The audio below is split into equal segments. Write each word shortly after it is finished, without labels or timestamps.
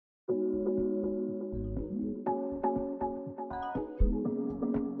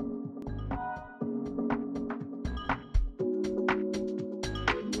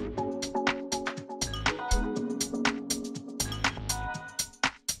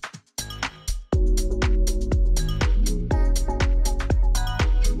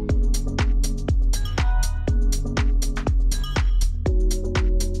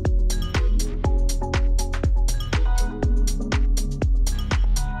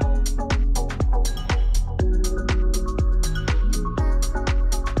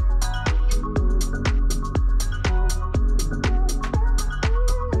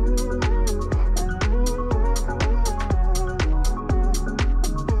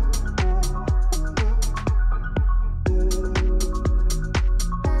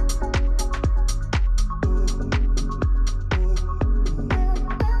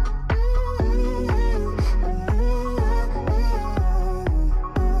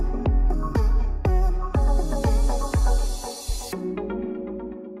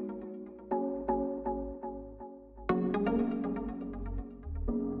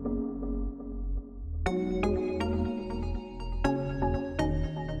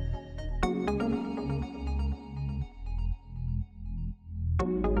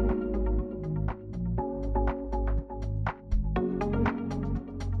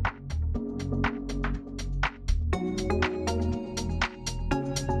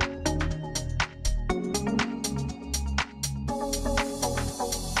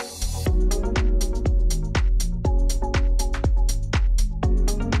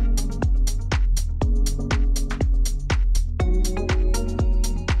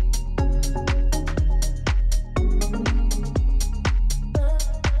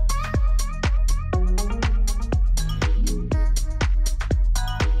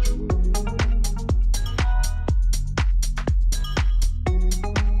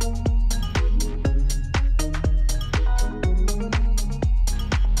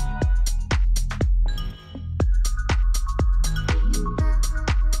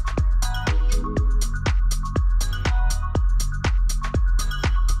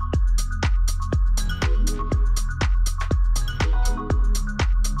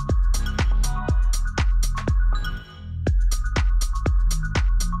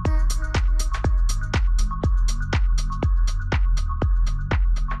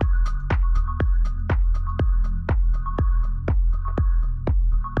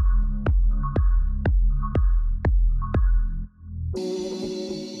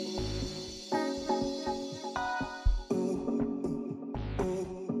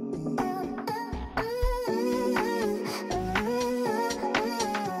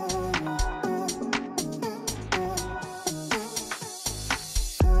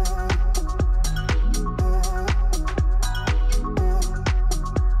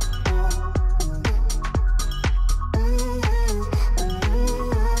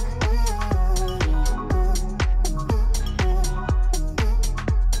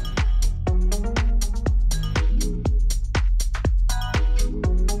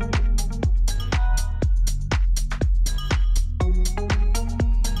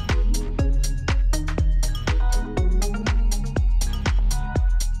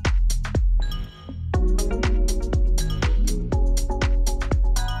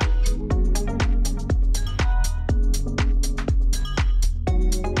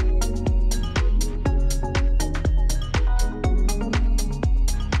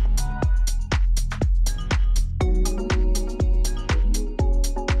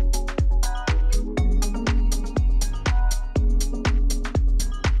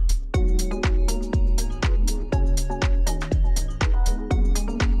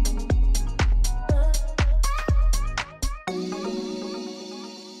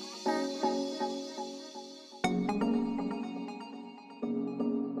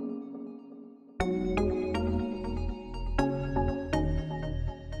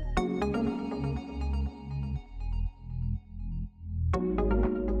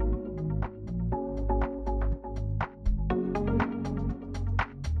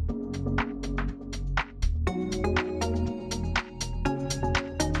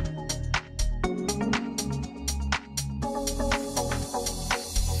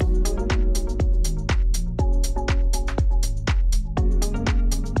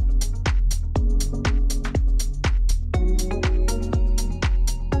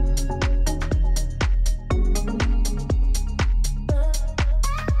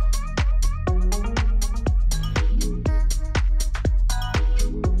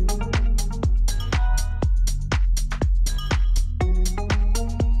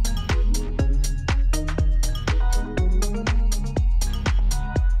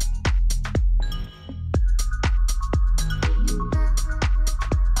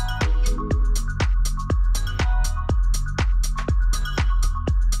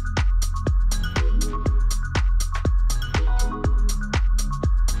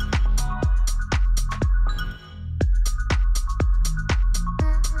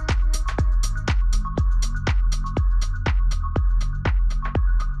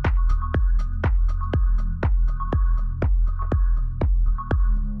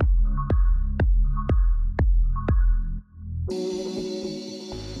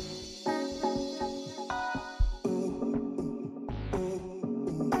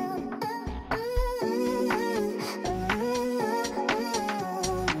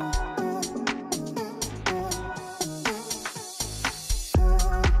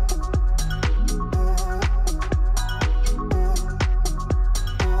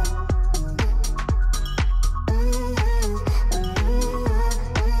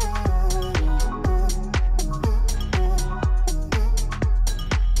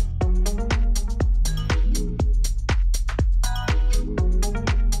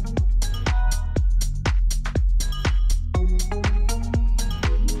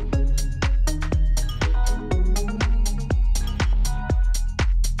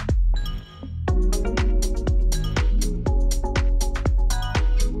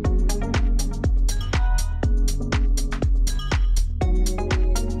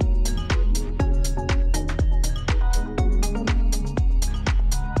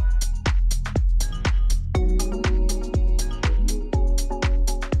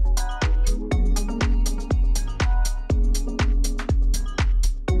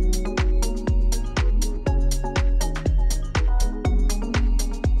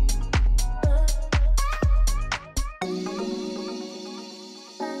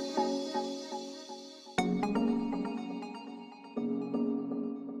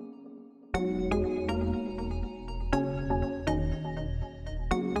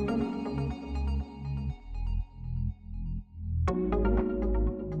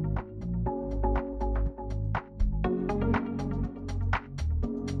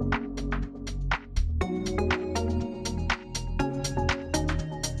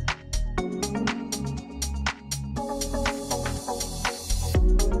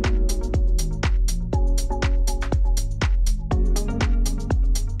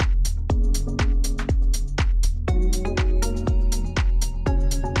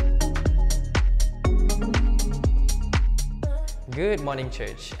Good morning,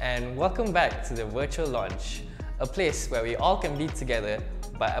 church, and welcome back to the virtual launch, a place where we all can be together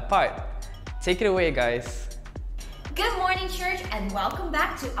but apart. Take it away, guys. Good morning, church, and welcome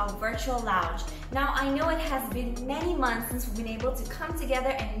back to our virtual lounge. Now, I know it has been many months since we've been able to come together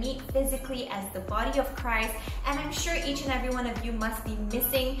and meet physically as the body of Christ, and I'm sure each and every one of you must be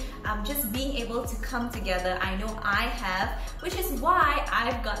missing just being able to come together. I know I have, which is why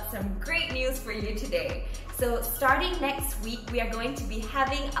I've got some great news for you today. So starting next week, we are going to be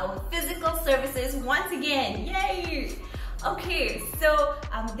having our physical services once again. Yay! Okay, so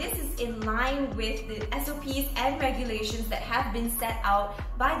this is in line with the SOPs and regulations that have been set out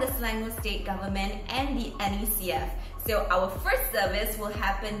by the Selangor State Government and the NECF. So our first service will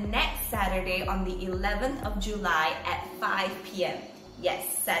happen next Saturday on the 11th of July at 5 p.m.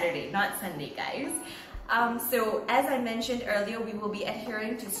 Yes, Saturday, not Sunday, guys. So as I mentioned earlier, we will be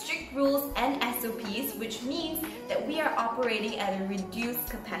adhering to strict rules and SOPs, which means that we are operating at a reduced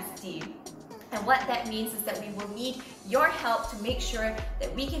capacity. And what that means is that we will need your help to make sure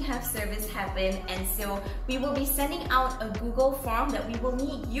that we can have service happen. And so we will be sending out a Google form that we will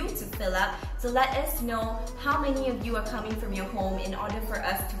need you to fill up to let us know how many of you are coming from your home in order for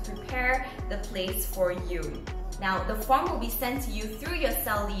us to prepare the place for you. Now, the form will be sent to you through your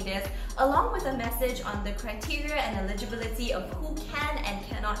cell leaders along with a message on the criteria and eligibility of who can and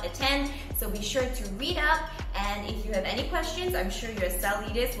cannot attend. So be sure to read up, and if you have any questions, I'm sure your cell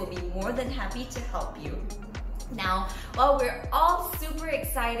leaders will be more than happy to help you. Now, while we're all super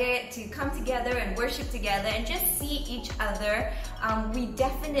excited to come together and worship together and just see each other, we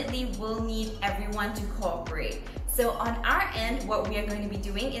definitely will need everyone to cooperate. So on our end, what we are going to be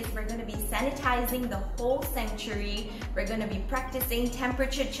doing is we're going to be sanitizing the whole sanctuary. We're going to be practicing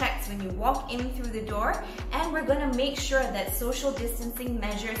temperature checks when you walk in through the door, and we're going to make sure that social distancing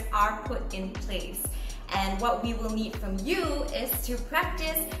measures are put in place. And what we will need from you is to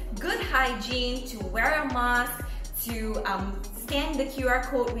practice good hygiene, to wear a mask, to scan the QR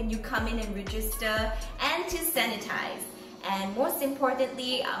code when you come in and register, and to sanitize. And most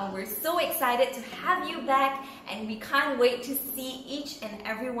importantly, we're so excited to have you back, and we can't wait to see each and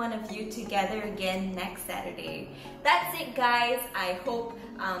every one of you together again next Saturday. That's it, guys. I hope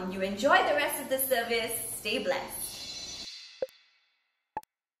you enjoy the rest of the service. Stay blessed.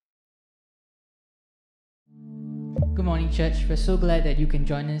 Good morning, church. We're so glad that you can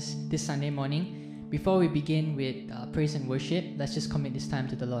join us this Sunday morning. Before we begin with praise and worship, let's just commit this time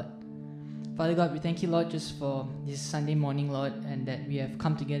to the Lord. Father God, we thank you, Lord, just for this Sunday morning, Lord, and that we have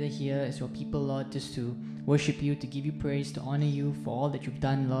come together here as your people, Lord, just to worship you, to give you praise, to honor you for all that you've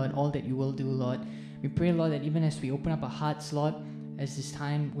done, Lord, all that you will do, Lord. We pray, Lord, that even as we open up our hearts, Lord, as this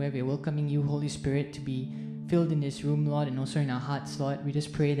time where we're welcoming you, Holy Spirit, to be filled in this room, Lord, and also in our hearts, Lord, we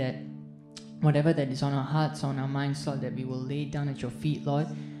just pray that whatever that is on our hearts, on our minds, Lord, that we will lay down at your feet, Lord.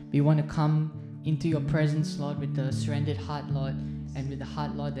 We want to come into your presence, Lord, with a surrendered heart, Lord, and with a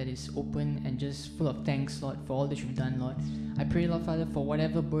heart, Lord, that is open and just full of thanks, Lord, for all that you've done, Lord. I pray, Lord, Father, for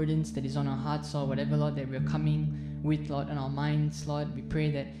whatever burdens that is on our hearts, or whatever, Lord, that we're coming with, Lord, on our minds, Lord, we pray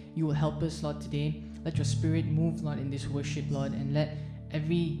that you will help us, Lord, today. Let your Spirit move, Lord, in this worship, Lord, and let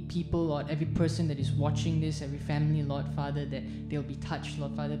every people, Lord, every person that is watching this, every family, Lord, Father, that they'll be touched,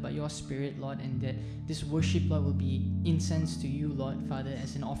 Lord, Father, by your Spirit, Lord, and that this worship, Lord, will be incense to you, Lord, Father,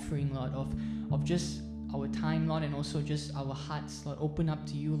 as an offering, Lord, of just our time, Lord, and also just our hearts, Lord, open up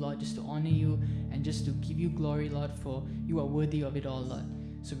to you, Lord, just to honor you and just to give you glory, Lord, for you are worthy of it all, Lord.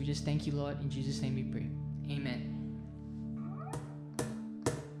 So we just thank you, Lord. In Jesus' name we pray. Amen.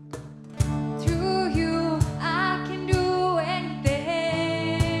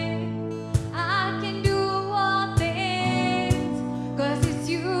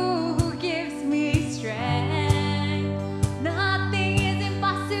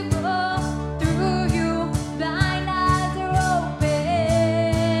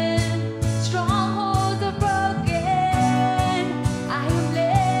 I am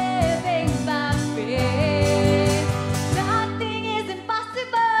living by faith.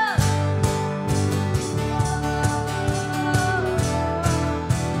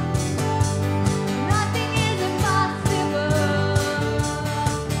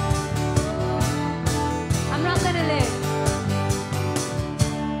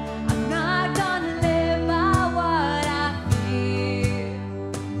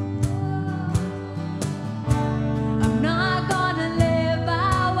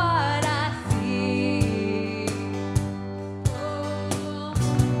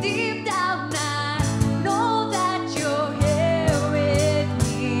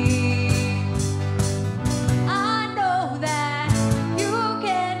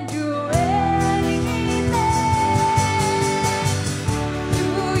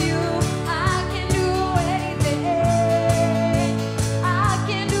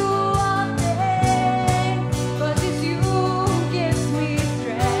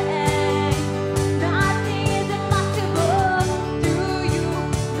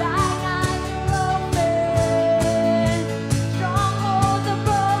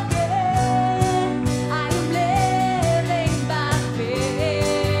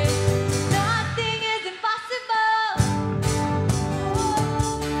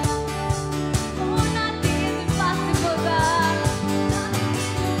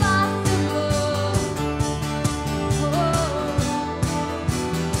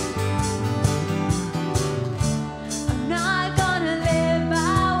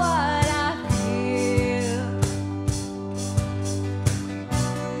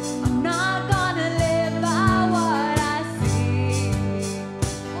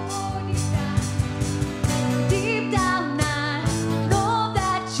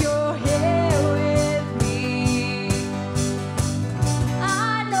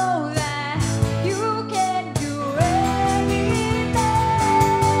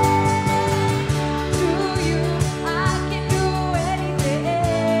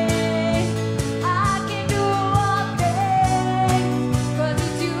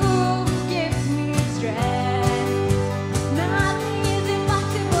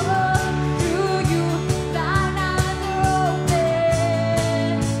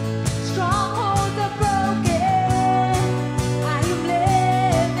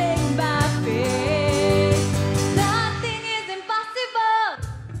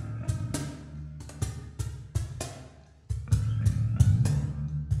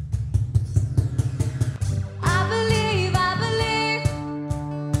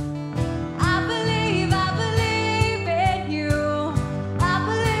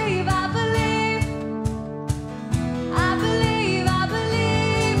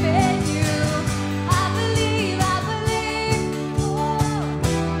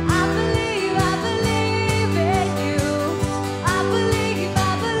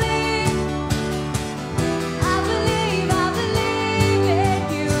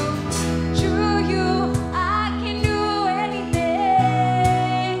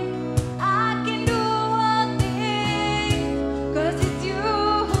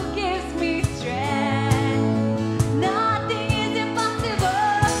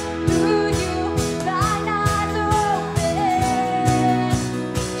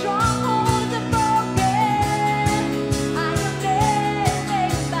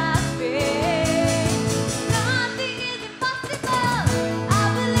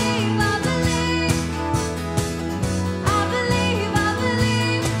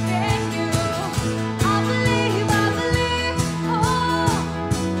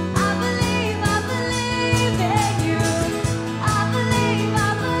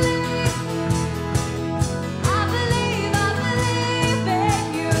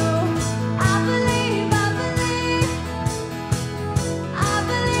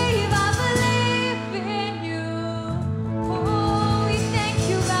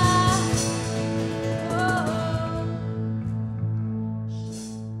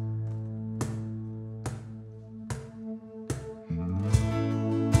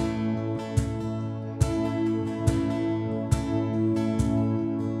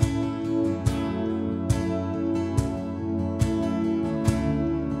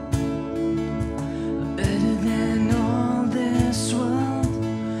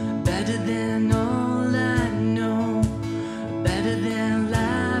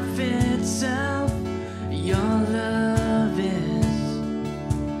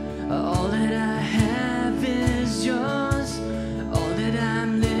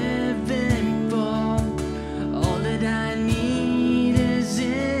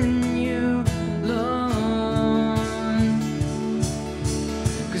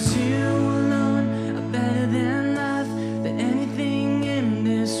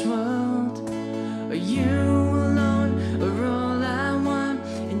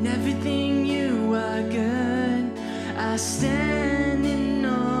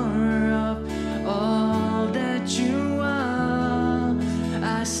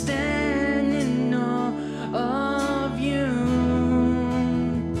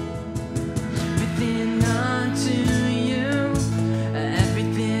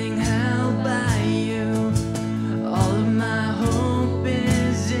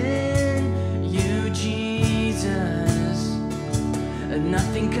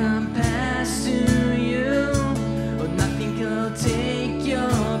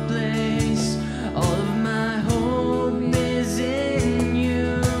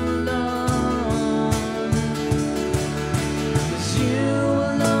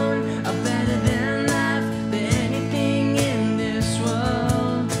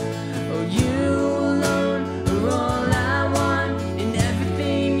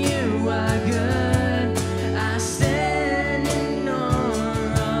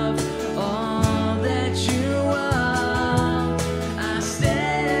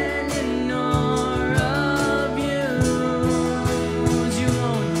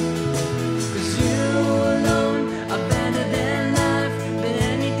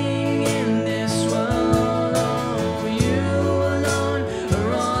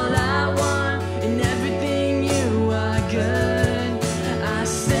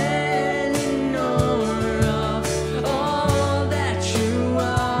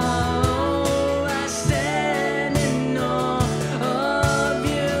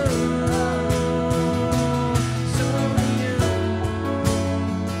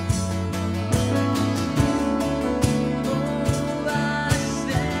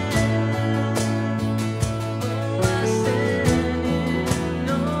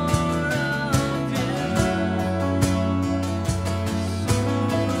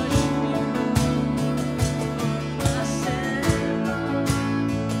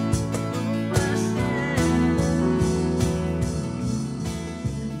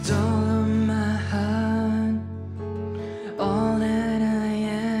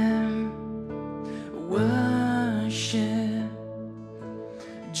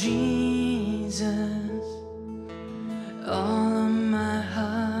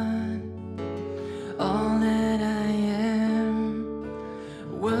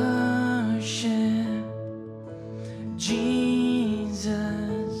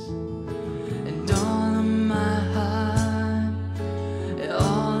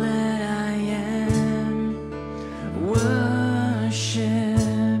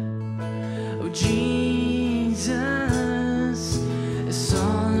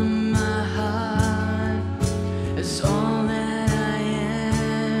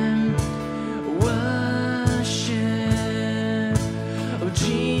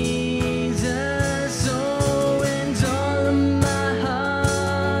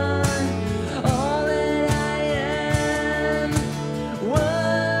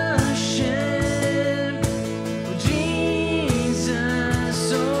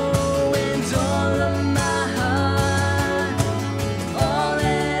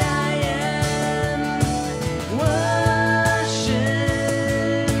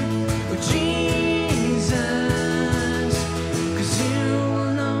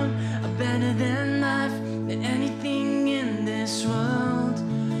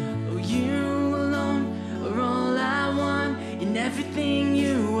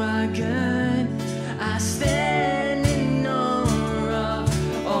 are good. I stand in awe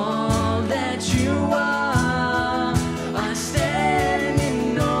of all that you are. I stand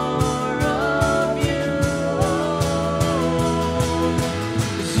in awe of you.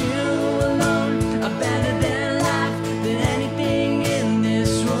 'Cause you alone are better than life, than anything in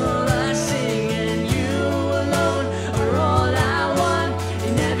this world. I sing, and you alone are all I want.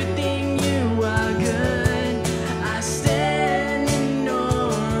 In everything you are good. I stand in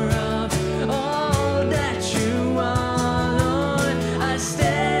awe of all that you are, Lord. I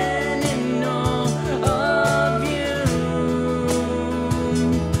stand in awe of you.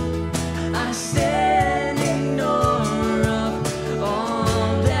 I stand in awe of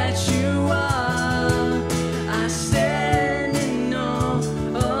all that you are. I stand in awe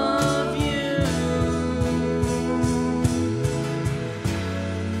of you.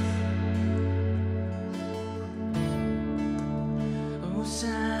 Oh,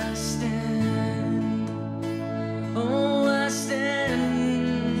 I stand. Oh, I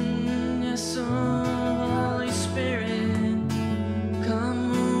stand. Yes, oh, Holy Spirit,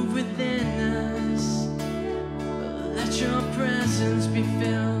 come move within us. Let your presence be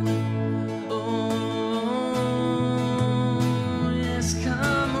filled. Oh, yes,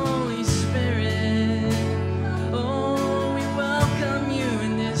 come, Holy Spirit. Oh, we welcome you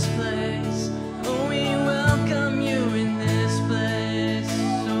in this place. Oh, we welcome you in this place.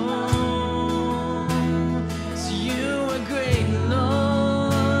 Oh, as you are great,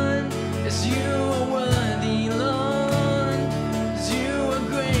 Lord. As you are worthy, Lord. As you are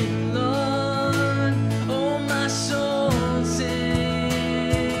great, Lord. Oh, my soul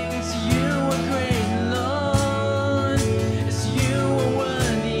sings. You are great, Lord. As you are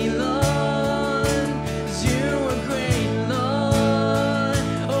worthy, Lord. As you are great, Lord.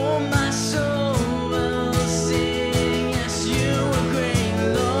 Oh, my soul will sing. Yes, you are great,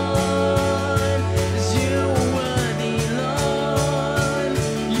 Lord. As you are worthy, Lord.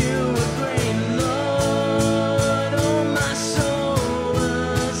 You are great, Lord. Oh, my soul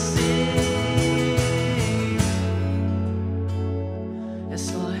will sing.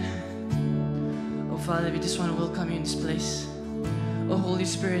 Yes, Lord. Oh, Father, we just want to welcome you in this place. Oh, Holy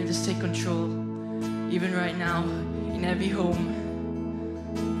Spirit, just take control. Even right now, in every home,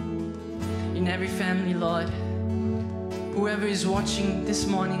 in every family, Lord. Whoever is watching this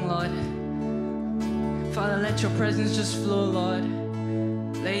morning, Lord. Father, let your presence just flow, Lord.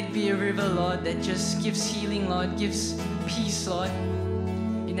 Let it be a river, Lord, that just gives healing, Lord, gives peace, Lord.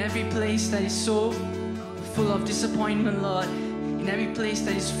 In every place that is so full of disappointment, Lord. In every place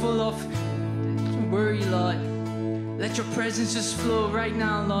that is full of worry, Lord. Let your presence just flow right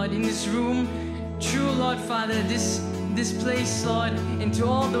now, Lord, in this room. True, Lord, Father, this place, Lord, into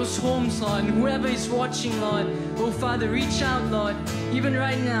all those homes, Lord, and whoever is watching, Lord. Oh, Father, reach out, Lord, even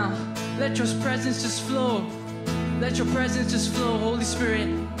right now. Let your presence just flow. Let your presence just flow, Holy Spirit.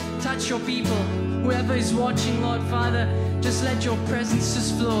 Touch your people. Whoever is watching, Lord, Father, just let your presence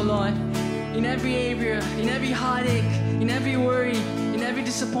just flow, Lord. In every area, in every heartache, in every worry, in every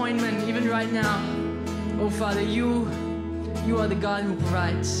disappointment, even right now. Oh, Father, you are the God who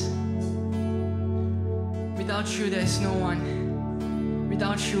provides. Without you, there is no one.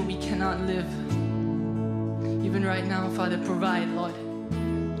 Without you, we cannot live. Even right now, Father, provide, Lord.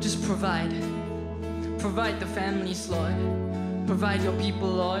 Just provide. Provide the families, Lord. Provide your people,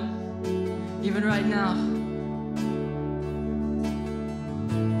 Lord. Even right now.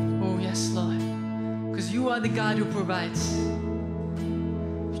 Oh, yes, Lord. Because you are the God who provides.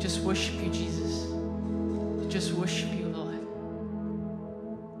 We just worship you, Jesus. We just worship you, Lord.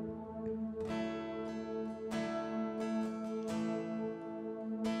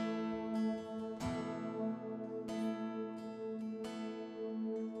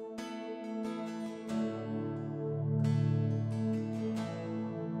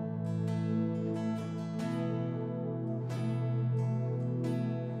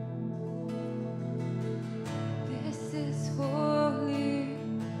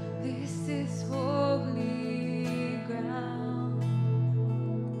 This is holy ground.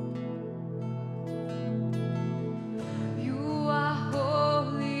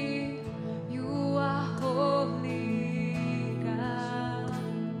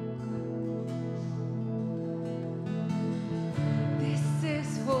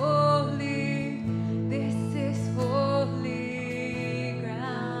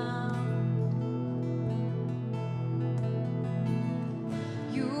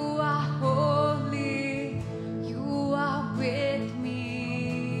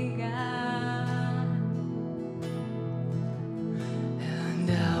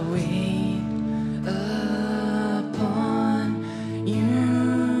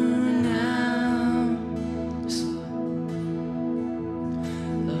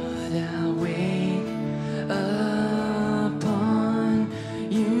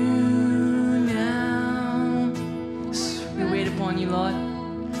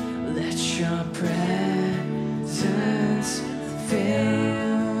 your presence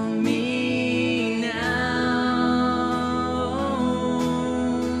fill me now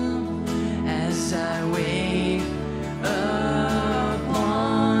as I wait upon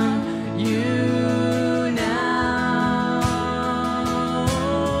you now.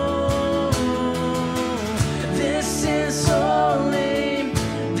 This is holy,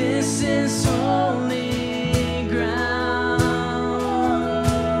 this is holy ground.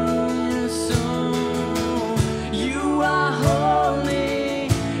 So you are holy,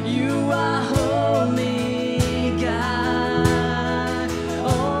 you are holy, God.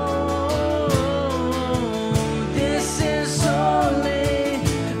 Oh, this is holy,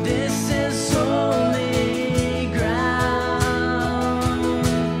 this is holy ground.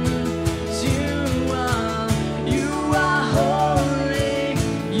 You are holy,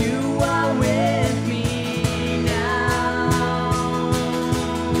 you are with me now.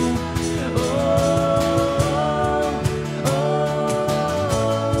 Oh, oh,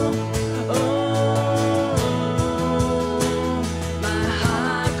 oh, my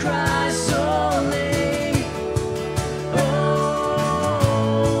heart cries holy. Oh,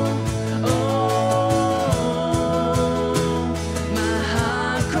 my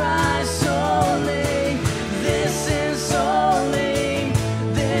heart cries holy. This is holy,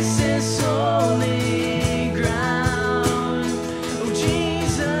 this is holy ground. Oh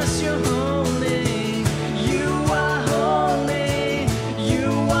Jesus, you're holy, you are holy, you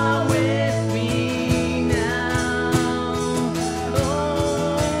are with me now.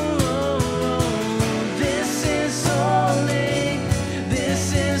 Oh, this is holy,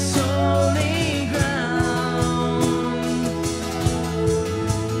 this is holy ground.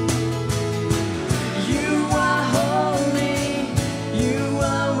 You are holy, you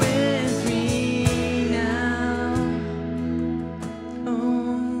are with me now.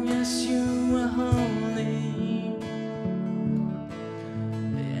 Oh, yes, you are holy.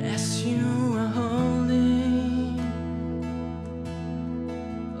 Yes, you are holy.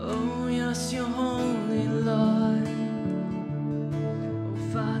 Oh, yes, you're holy, Lord. Oh,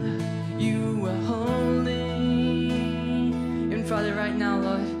 Father, you are holy. And Father, right now,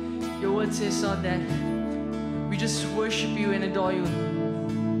 Lord, your word says, Lord, that we just worship you and adore you.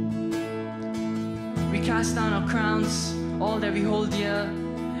 We cast down our crowns, all that we hold dear,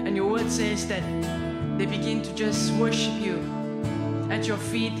 and your word says that they begin to just worship you at your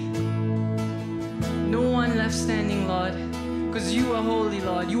feet. No one left standing, Lord, because you are holy,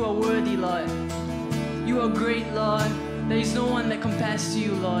 Lord. You are worthy, Lord. You are great, Lord. There is no one that compares to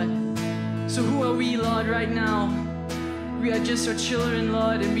you, Lord. So who are we, Lord, right now? We are just your children,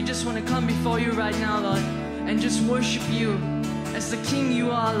 Lord, and we just want to come before you right now, Lord, and just worship you as the King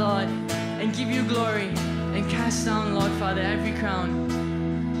you are, Lord, and give you glory and cast down, Lord, Father, every crown.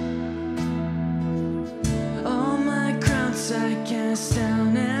 All my crowns I cast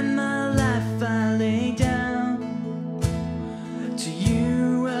down, and my life I lay down. To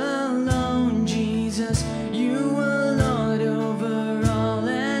you alone, Jesus, you are Lord over all,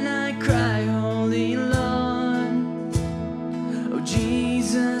 and I cry, holy Lord. Oh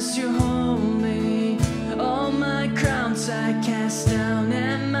Jesus, you're holy. All my crowns I cast down,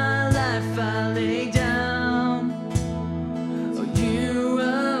 and my life I lay down. Oh, you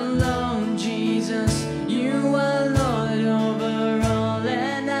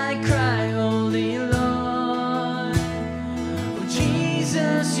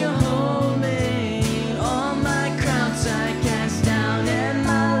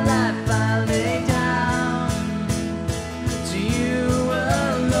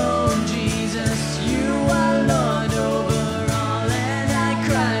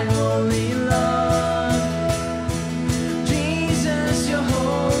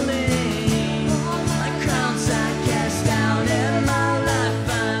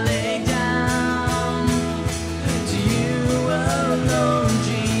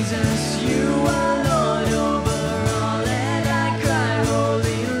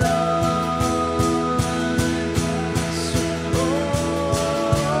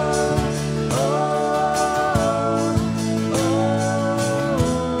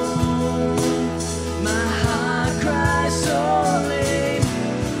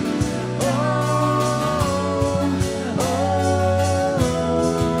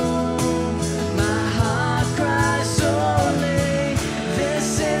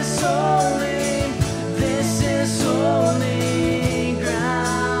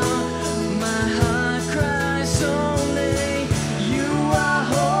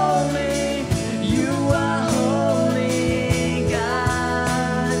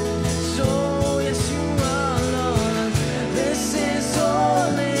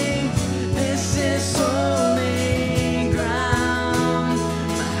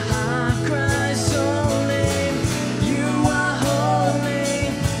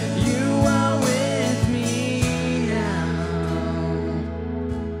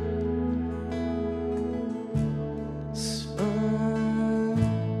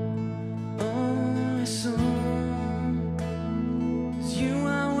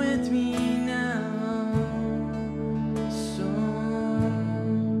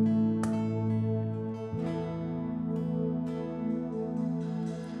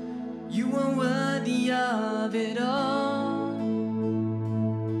of it all.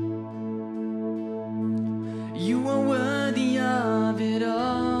 You are worthy of it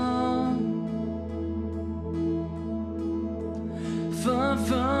all. For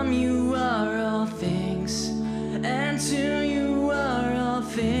from you are all things, and to you are all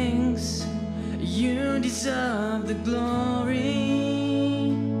things. You deserve the glory.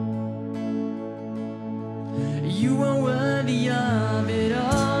 You are worthy of it all.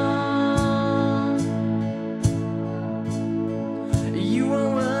 You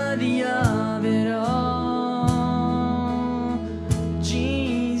are worthy of it all,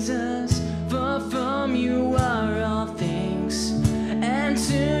 Jesus. For from you are all things, and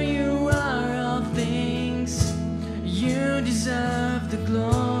to you are all things. You deserve the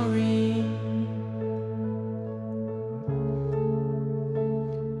glory.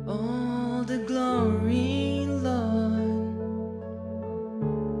 All the glory, Lord.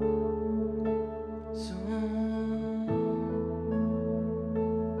 So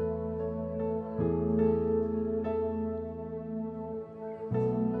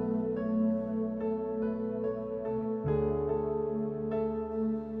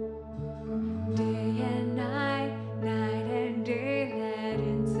Day and night, night and day, let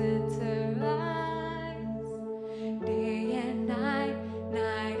incense arise. Day and night,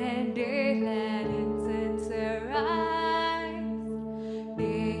 night and day, let incense arise.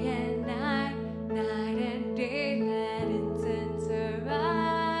 Day and night, night and day, let incense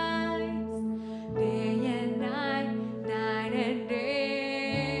arise. Day and night, night and day.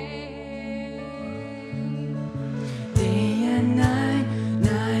 day and night,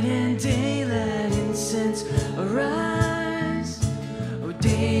 night and day, let incense arise. Oh,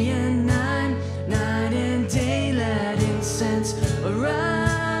 day and night, night and day, let incense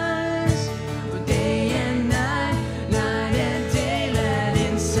arise. Oh, day and night, night and day, let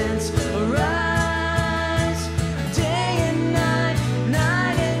incense arise. Day and night,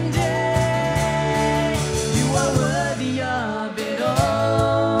 night and day, you are worthy of it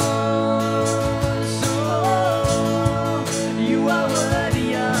all. So you are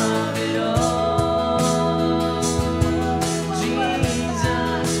worthy of it all,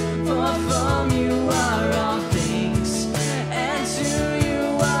 Jesus. For from you are all things, and to you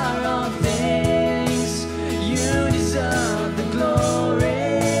are all things. You deserve the glory.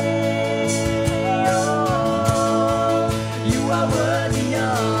 Oh, you are worthy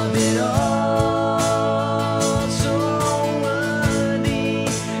of it all, so worthy.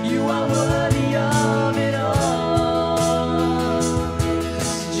 You are worthy of it all,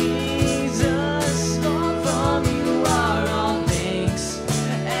 Jesus. For from you are all things,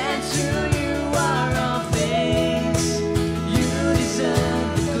 and to you are all things. You deserve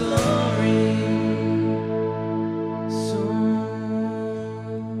the glory. So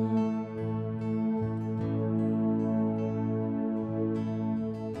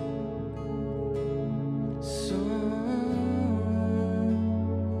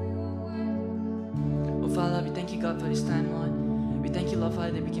Oh Father, we thank you, God, for this time, Lord. We thank you, Lord,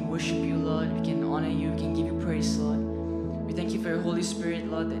 Father, that we can worship you, Lord. We can honor you, we can give you praise, Lord. We thank you for your Holy Spirit,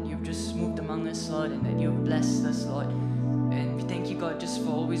 Lord, that you've just moved among us, Lord, and that you've blessed us, Lord. And we thank you, God, just for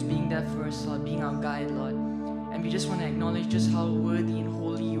always being there for us, Lord, being our guide, Lord. And we just want to acknowledge just how worthy and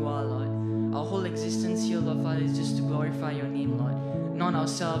holy you are, Lord. Our whole existence here, Lord, Father, is just to glorify your name, Lord. Not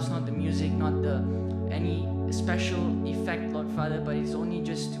ourselves, not the music, not any special effect, Lord, Father, but it's only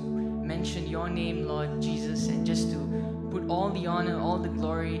just to mention your name, Lord Jesus, and just to put all the honor, all the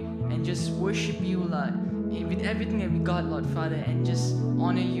glory, and just worship you, Lord, with everything that we got, Lord, Father, and just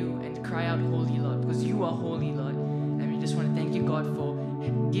honor you and cry out holy, Lord, because you are holy, Lord. And we just want to thank you, God, for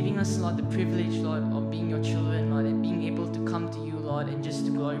giving us, Lord, the privilege, Lord, of being your children, Lord, and being able to come to you, Lord, and just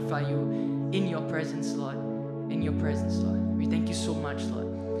to glorify you in your presence, Lord. In your presence, Lord. We thank you so much, Lord.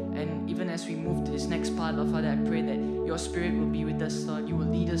 And even as we move to this next part, Lord, Father, I pray that your Spirit will be with us, Lord. You will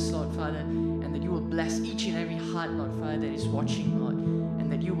lead us, Lord, Father, and that you will bless each and every heart, Lord, Father, that is watching, Lord,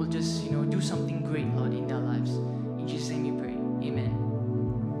 and that you will just, do something great, Lord, in their lives. In Jesus' name we pray. Amen.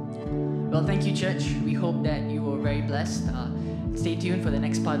 Well, thank you, church. We hope that you were very blessed. Stay tuned for the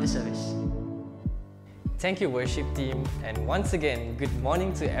next part of the service. Thank you, worship team, and once again, good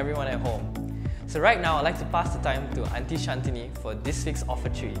morning to everyone at home. So right now, I'd like to pass the time to Auntie Shantini for this week's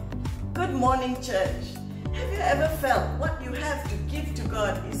offertory. Good morning, church. Have you ever felt what you have to give to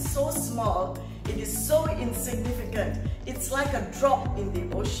God is so small, it is so insignificant, it's like a drop in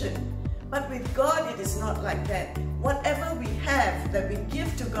the ocean? But with God, it is not like that. Whatever we have that we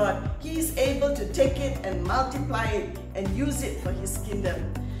give to God, He is able to take it and multiply it and use it for His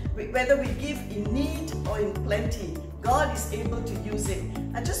kingdom. Whether we give in need or in plenty, God is able to use it.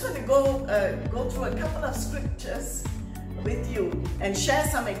 I just want to go through a couple of scriptures with you and share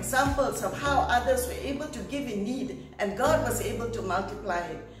some examples of how others were able to give in need and God was able to multiply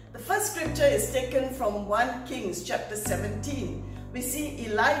it. The first scripture is taken from 1 Kings chapter 17. We see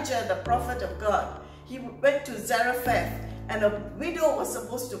Elijah, the prophet of God. He went to Zarephath and a widow was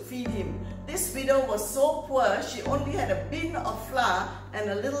supposed to feed him. This widow was so poor, she only had a bin of flour and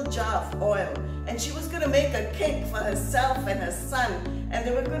a little jar of oil. And she was going to make a cake for herself and her son, and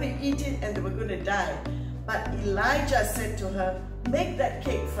they were going to eat it and they were going to die. But Elijah said to her, "Make that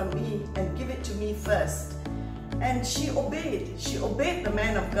cake for me and give it to me first." And she obeyed. She obeyed the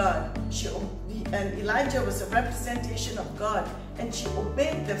man of God. And Elijah was a representation of God. And she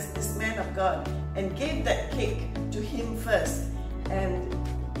obeyed this man of God and gave that cake to him first. And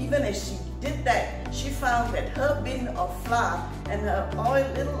even as she did that, she found that her bin of flour and her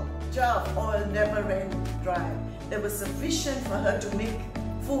little jar of oil never ran dry. There was sufficient for her to make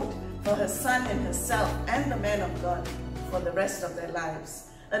food for her son and herself and the man of God for the rest of their lives.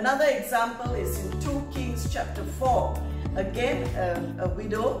 Another example is in 2 Kings chapter 4. Again, a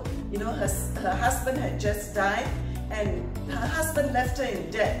widow, her husband had just died and her husband left her in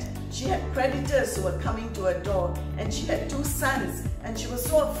debt. She had creditors who were coming to her door and she had 2 sons and she was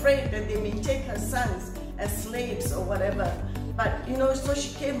so afraid that they may take her sons as slaves or whatever. But, so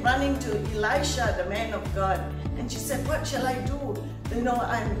she came running to Elisha, the man of God, and she said, "What shall I do?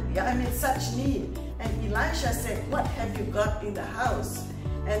 I'm in such need." And Elisha said, "What have you got in the house?"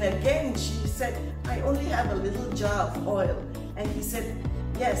 And again she said, "I only have a little jar of oil." And he said,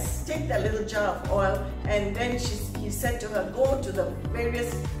 "Yes, take that little jar of oil." And then he said to her, "Go to the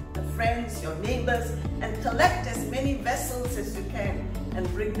various friends, your neighbors, and collect as many vessels as you can and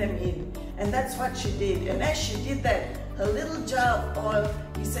bring them in." And that's what she did. And as she did that, her little jar of oil,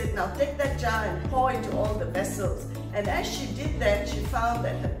 he said, "Now take that jar and pour into all the vessels." And as she did that, she found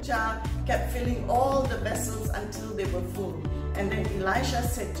that her jar kept filling all the vessels until they were full. And then Elisha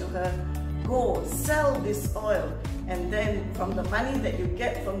said to her, "Go, sell this oil, and then from the money that you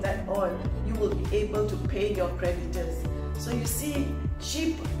get from that oil, you will be able to pay your creditors." So you see,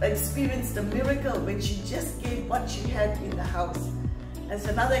 she experienced a miracle when she just gave what she had in the house. As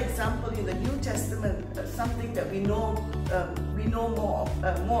another example in the New Testament, something that we know more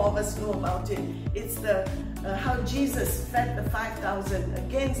of us know about it. It's how Jesus fed the 5,000.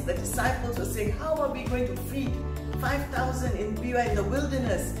 Again, the disciples were saying, "How are we going to feed 5,000? We were in the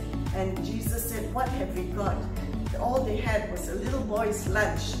wilderness." And Jesus said, "What have we got?" All they had was a little boy's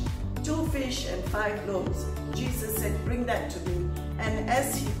lunch, 2 fish and 5 loaves. Jesus said, "Bring that to me." And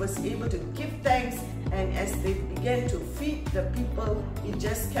as he was able to give thanks, and as they began to feed the people, it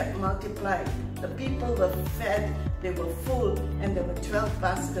just kept multiplying. The people were fed, they were full, and there were 12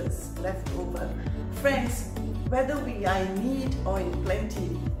 baskets left over. Friends, whether we are in need or in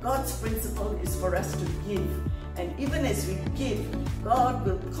plenty, God's principle is for us to give. And even as we give, God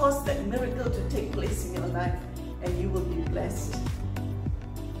will cause that miracle to take place in your life, and you will be blessed.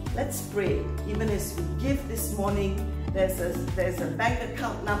 Let's pray. Even as we give this morning, there's a bank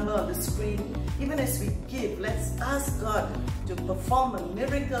account number on the screen. Even as we give, let's ask God to perform a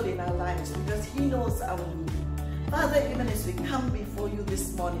miracle in our lives because He knows our need. Father, even as we come before you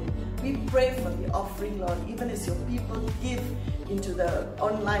this morning, we pray for the offering, Lord, even as your people give into the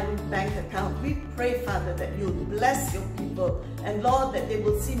online bank account. We pray, Father, that you'll bless your people and, Lord, that they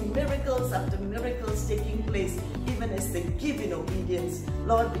will see miracles after miracles taking place even as they give in obedience.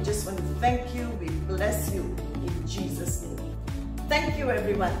 Lord, we just want to thank you. We bless you in Jesus' name. Thank you,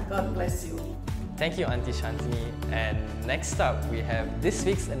 everyone. God bless you. Thank you, Auntie Shantini. And next up, we have this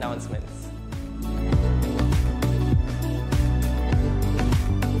week's announcements.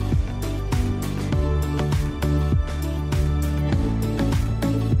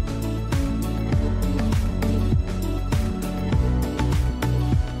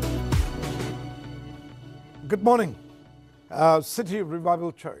 Good morning, City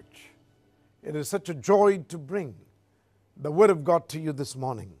Revival Church. It is such a joy to bring the Word of God to you this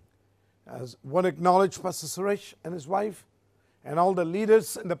morning. As one acknowledge Pastor Suresh and his wife and all the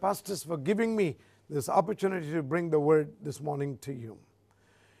leaders and the pastors for giving me this opportunity to bring the Word this morning to you.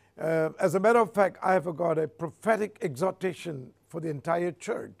 As a matter of fact, I have got a prophetic exhortation for the entire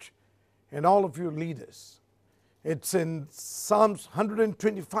church and all of you leaders. It's in Psalms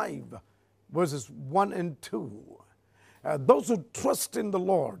 125, verses 1 and 2. Those who trust in the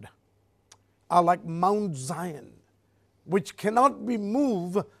Lord are like Mount Zion, which cannot be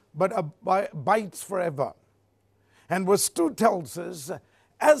moved but abides forever. And verse 2 tells us,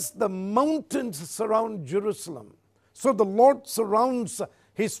 as the mountains surround Jerusalem, so the Lord surrounds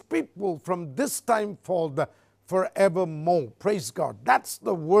his people from this time forth forevermore. Praise God. That's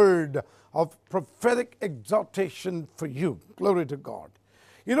the word of prophetic exhortation for you. Glory to God.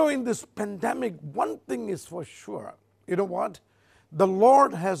 You know, in this pandemic, one thing is for sure. You know what? The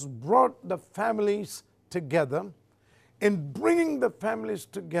Lord has brought the families together. In bringing the families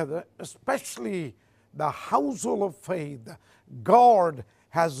together, especially the household of faith, God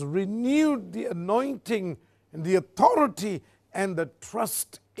has renewed the anointing and the authority and the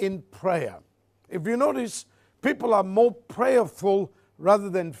trust in prayer. If you notice, people are more prayerful rather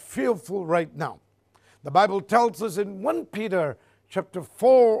than fearful right now. The Bible tells us in 1 Peter chapter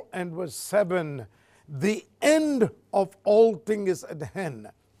 4 and verse 7, the end of all things is at hand.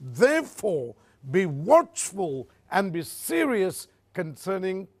 Therefore, be watchful and be serious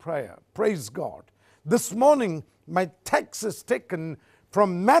concerning prayer. Praise God. This morning, my text is taken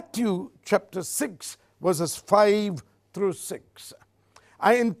from Matthew chapter 6, verses 5 through 6.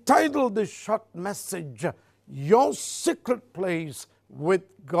 I entitled this short message, Your Secret Place with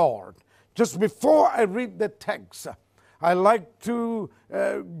God. Just before I read the text, I like to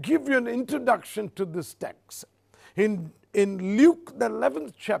give you an introduction to this text. In Luke, the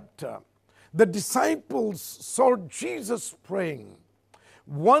 11th chapter, the disciples saw Jesus praying.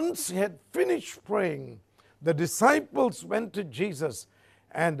 Once he had finished praying, the disciples went to Jesus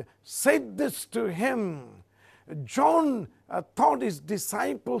and said this to him. John taught his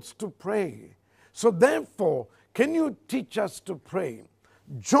disciples to pray. So therefore, can you teach us to pray?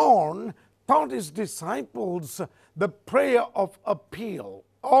 John taught his disciples the prayer of appeal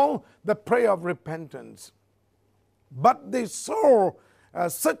or the prayer of repentance. But they saw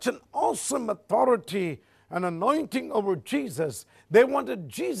such an awesome authority and anointing over Jesus. They wanted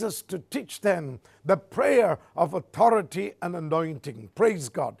Jesus to teach them the prayer of authority and anointing. Praise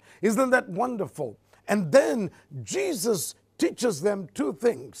God. Isn't that wonderful? And then Jesus teaches them two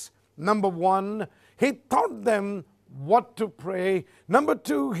things. Number one, he taught them what to pray. Number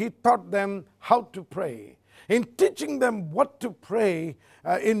two, he taught them how to pray. In teaching them what to pray,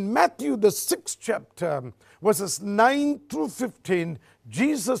 in Matthew, the 6th chapter, verses 9 through 15,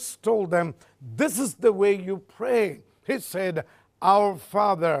 Jesus told them, this is the way you pray. He said, Our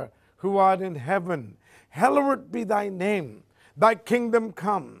Father, who art in heaven, hallowed be thy name. Thy kingdom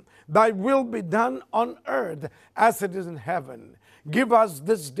come. Thy will be done on earth as it is in heaven. Give us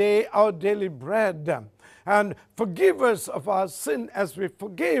this day our daily bread, and forgive us of our sin as we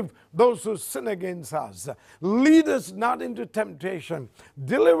forgive those who sin against us. Lead us not into temptation.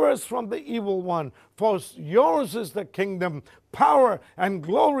 Deliver us from the evil one. For yours is the kingdom, power, and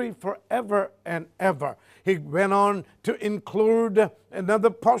glory forever and ever. He went on to include another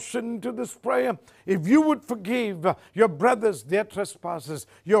portion to this prayer. If you would forgive your brothers their trespasses,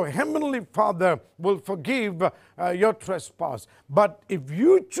 your heavenly Father will forgive your trespass. But if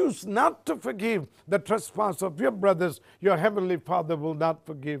you choose not to forgive the trespass of your brothers, your heavenly Father will not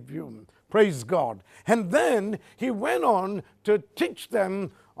forgive you. Praise God. And then he went on to teach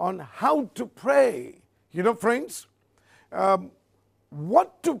them on how to pray. You know, friends,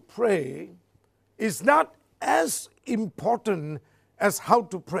 what to pray is not as important as how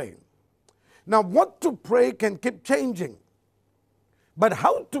to pray. Now, what to pray can keep changing, but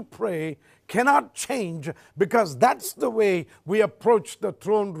how to pray cannot change, because that's the way we approach the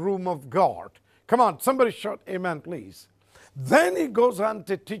throne room of God. Come on, somebody shout amen, please. Then he goes on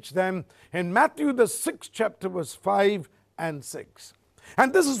to teach them in Matthew, the 6th chapter, verse 5 and 6.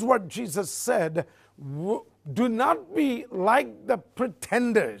 And this is what Jesus said, do not be like the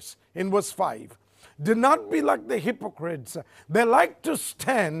pretenders in verse 5. Do not be like the hypocrites. They like to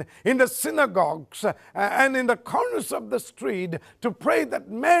stand in the synagogues and in the corners of the street to pray that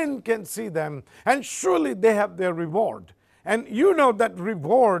men can see them, and surely they have their reward. And you know that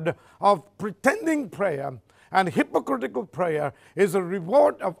reward of pretending prayer and hypocritical prayer is a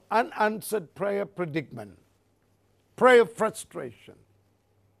reward of unanswered prayer predicament, prayer frustration.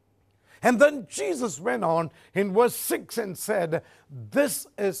 And then Jesus went on in verse 6 and said, this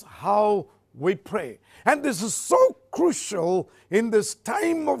is how we pray. And this is so crucial in this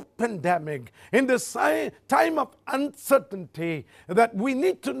time of pandemic, in this time of uncertainty, that we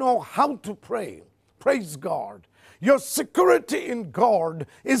need to know how to pray. Praise God. Your security in God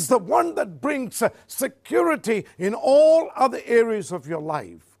is the one that brings security in all other areas of your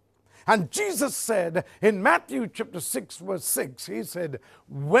life. And Jesus said in Matthew chapter 6, verse 6, he said,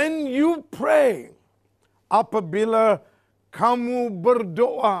 when you pray, apabila kamu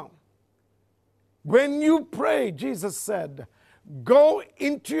berdoa. When you pray, Jesus said, go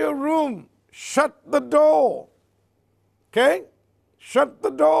into your room, shut the door. Okay? Shut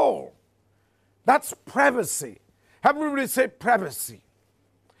the door. That's privacy. Everybody say privacy.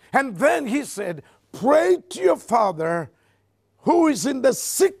 And then he said, pray to your Father who is in the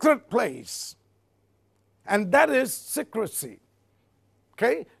secret place. And that is secrecy.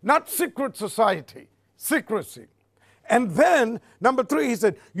 Okay? Not secret society, secrecy. And then, number 3, he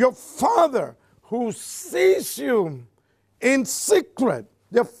said, your Father who sees you in secret,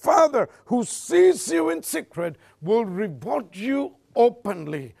 your Father who sees you in secret will reward you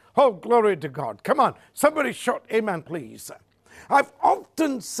openly. Oh, glory to God. Come on, somebody shout amen, please. I've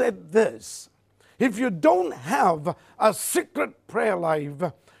often said this. If you don't have a secret prayer life,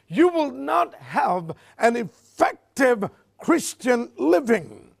 you will not have an effective Christian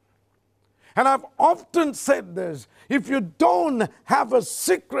living. And I've often said this, if you don't have a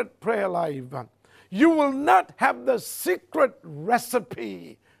secret prayer life, you will not have the secret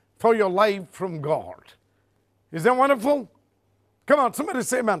recipe for your life from God. Is that wonderful? Come on, somebody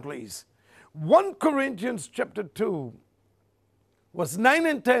say amen, please. 1 Corinthians chapter 2, verse 9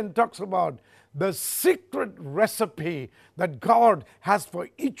 and 10 talks about the secret recipe that God has for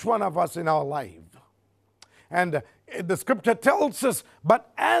each one of us in our life. And the scripture tells us,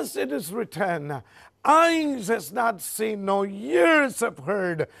 but as it is written, eyes has not seen, nor ears have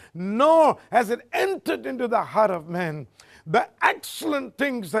heard, nor has it entered into the heart of man, the excellent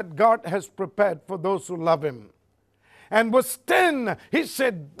things that God has prepared for those who love him. And verse 10, he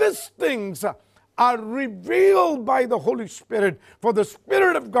said, these things are revealed by the Holy Spirit, for the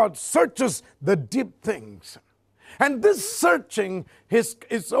Spirit of God searches the deep things. And this searching is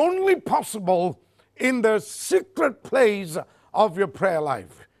only possible in the secret place of your prayer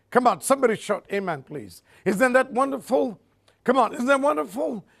life. Come on, somebody shout amen, please. Isn't that wonderful? Come on, isn't that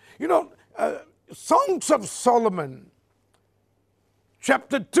wonderful? You know, Songs of Solomon,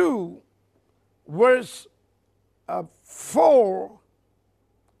 chapter 2, verse 4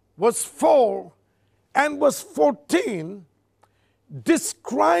 and verse 14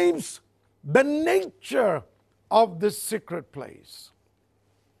 describes the nature of this secret place.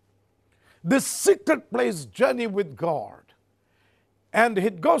 The secret place journey with God. And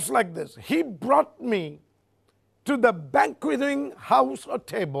it goes like this. He brought me to the banqueting house or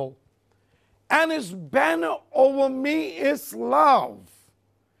table, and his banner over me is love.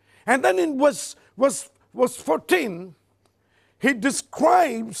 And then in verse 14, he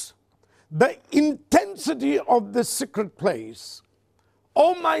describes the intensity of the secret place.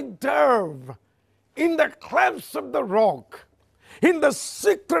 Oh, my dove, in the clefts of the rock, in the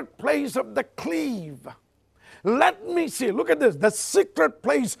secret place of the cleve, let me see, look at this, the secret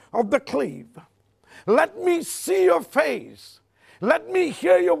place of the cleve. Let me see your face. Let me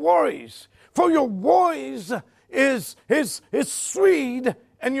hear your voice. For your voice is sweet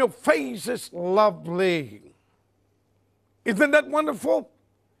and your face is lovely. Isn't that wonderful?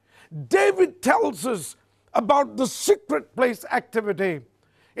 David tells us about the secret place activity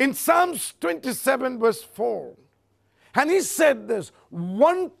in Psalms 27 verse 4. And he said this,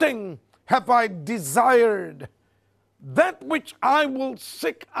 one thing have I desired, that which I will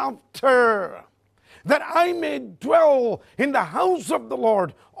seek after, that I may dwell in the house of the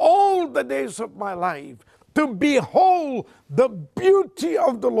Lord all the days of my life, to behold the beauty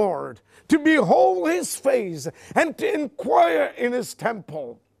of the Lord, to behold his face, and to inquire in his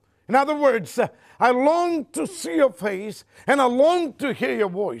temple. In other words, I long to see your face, and I long to hear your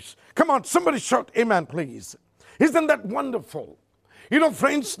voice. Come on, somebody shout amen, please. Isn't that wonderful? You know,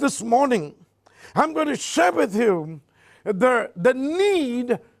 friends, this morning, I'm going to share with you the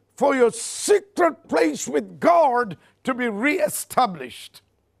need for your secret place with God to be reestablished.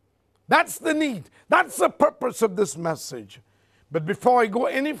 That's the need. That's the purpose of this message. But before I go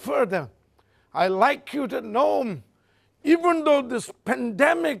any further, I'd like you to know, even though this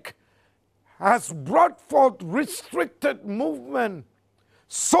pandemic has brought forth restricted movement,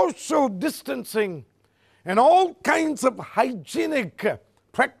 social distancing, and all kinds of hygienic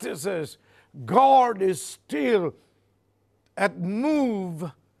practices, God is still at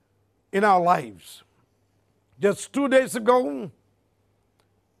move in our lives. Just 2 days ago,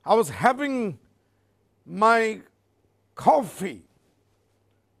 I was having my coffee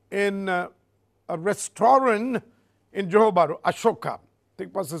in a restaurant in Johor Bahru, Ashoka. I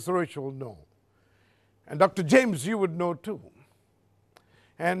think Pastor Suresh will know. And Dr. James, you would know too.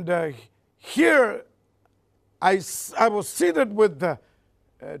 And here, I was seated with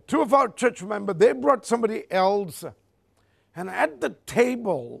two of our church members. They brought somebody else. And at the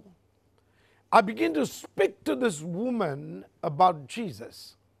table, I began to speak to this woman about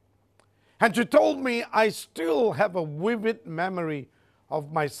Jesus. And she told me, I still have a vivid memory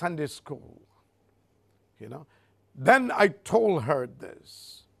of my Sunday school. You know. Then I told her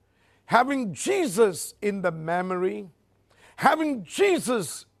this. Having Jesus in the memory, having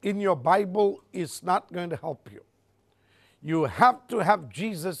Jesus in your Bible is not going to help you. You have to have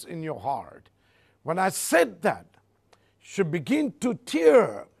Jesus in your heart. When I said that, she began to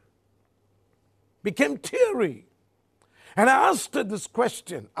tear, became teary. And I asked her this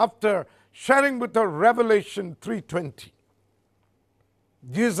question after sharing with her Revelation 3:20.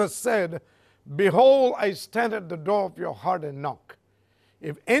 Jesus said, "Behold, I stand at the door of your heart and knock.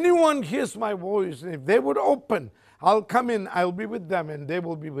 If anyone hears my voice, and if they would open, I'll come in, I'll be with them, and they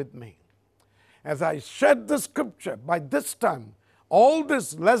will be with me." As I shared the scripture, by this time, all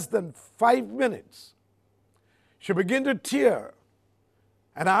this less than 5 minutes, she began to tear.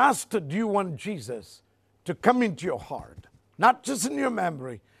 And I asked her, "Do you want Jesus to come into your heart? Not just in your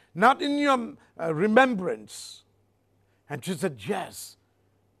memory, not in your remembrance." And she said, "Yes."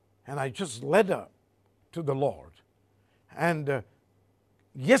 And I just led her to the Lord. And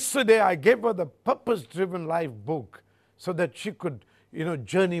yesterday I gave her the Purpose-Driven Life book so that she could,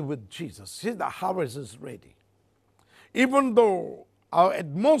 journey with Jesus. See, the harvest is ready. Even though our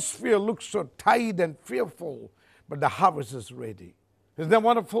atmosphere looks so tight and fearful, but the harvest is ready. Isn't that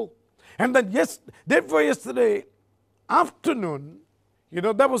wonderful? And then yesterday afternoon,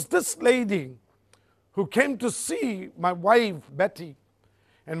 there was this lady who came to see my wife, Betty.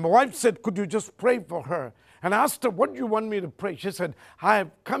 And my wife said, "Could you just pray for her?" And I asked her, "What do you want me to pray?" She said, "I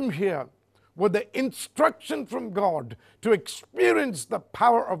have come here with the instruction from God to experience the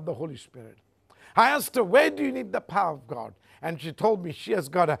power of the Holy Spirit." I asked her, "Where do you need the power of God?" And she told me she has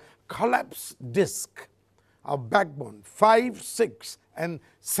got a collapsed disc, a backbone, 5, 6, and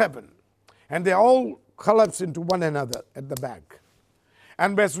 7. And they all collapse into one another at the back.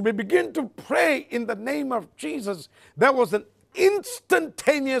 And as we begin to pray in the name of Jesus, there was an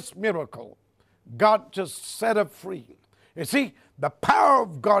instantaneous miracle. God just set her free. You see, the power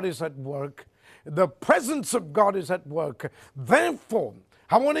of God is at work. The presence of God is at work. Therefore,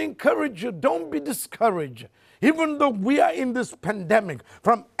 I want to encourage you, don't be discouraged. Even though we are in this pandemic,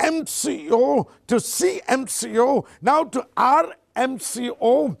 from MCO to CMCO, now to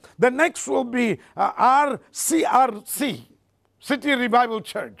RMCO, the next will be RCRC, City Revival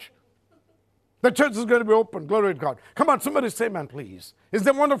Church. The church is going to be open. Glory to God. Come on, somebody say amen, please. Is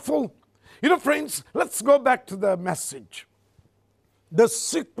that wonderful? Friends, let's go back to the message. The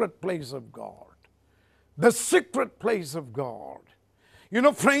secret place of God. The secret place of God.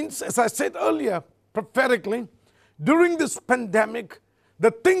 Friends, as I said earlier, prophetically, during this pandemic,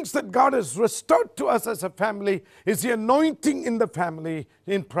 the things that God has restored to us as a family is the anointing in the family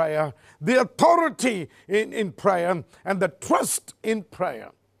in prayer, the authority in prayer, and the trust in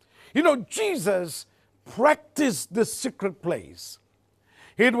prayer. Jesus practiced this secret place.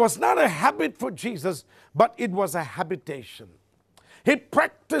 It was not a habit for Jesus, but it was a habitation. He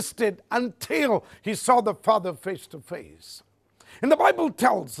practiced it until he saw the Father face to face. And the Bible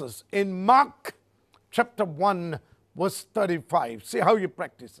tells us in Mark chapter 1, verse 35. See how you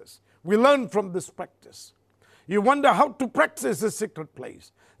practice this. We learn from this practice. You wonder how to practice this secret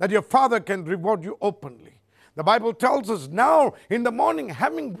place, that your Father can reward you openly. The Bible tells us now in the morning,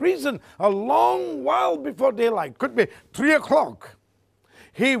 having risen a long while before daylight, could be 3 o'clock,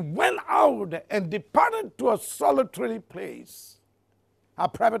 he went out and departed to a solitary place, a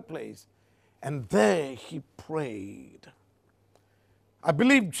private place, and there he prayed. I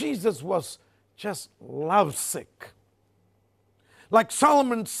believe Jesus was just lovesick. Like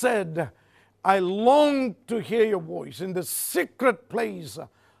Solomon said, "I long to hear your voice in the secret place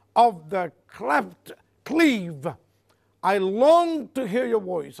of the cleft cleve. I long to hear your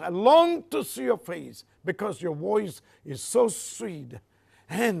voice. I long to see your face because your voice is so sweet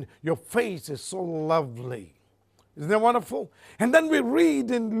and your face is so lovely." Isn't that wonderful? And then we read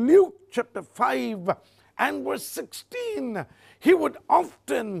in Luke chapter 5 and verse 16, he would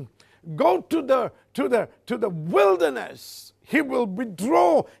often go to the wilderness. He will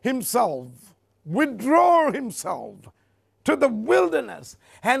withdraw himself to the wilderness.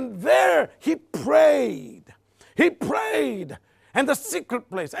 And there he prayed. And the secret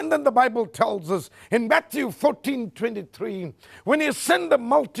place. And then the Bible tells us in Matthew 14:23, when he sent the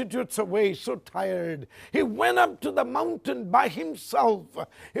multitudes away so tired, he went up to the mountain by himself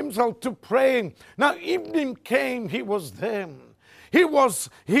to pray. Now evening came, he was there. He was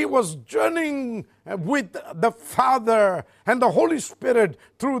journeying with the Father and the Holy Spirit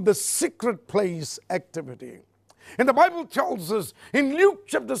through the secret place activity. And the Bible tells us in Luke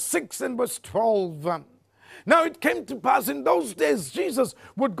chapter 6 and verse 12, now it came to pass in those days Jesus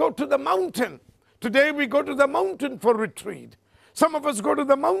would go to the mountain. Today we go to the mountain for retreat. Some of us go to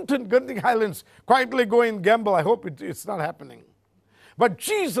the mountain, Genting Highlands, quietly go and gamble. I hope it's not happening. But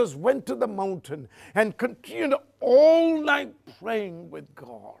Jesus went to the mountain and continued all night praying with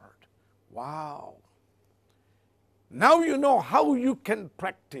God. Wow. Now you know how you can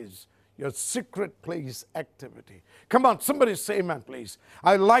practice your secret place activity. Come on, somebody say amen, please.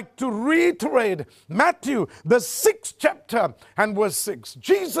 I like to reiterate Matthew, the 6th chapter and verse 6.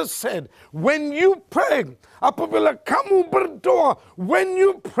 Jesus said, when you pray, apabila kamu berdoa, when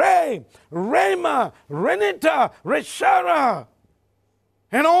you pray, Rema, Renita, Reshara,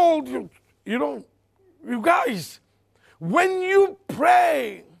 and all you guys, when you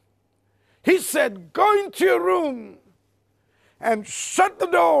pray, he said, go into your room and shut the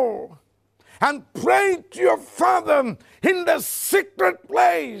door and pray to your Father in the secret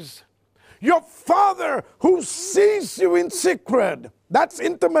place. Your Father who sees you in secret. That's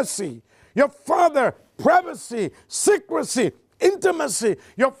intimacy. Your Father, privacy, secrecy, intimacy.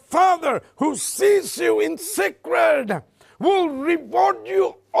 Your Father who sees you in secret will reward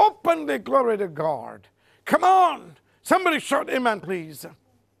you openly. Glory to God. Come on. Somebody shout amen, please.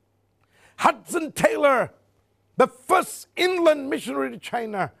 Hudson Taylor, the first inland missionary to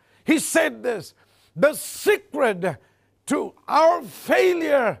China, he said this: the secret to our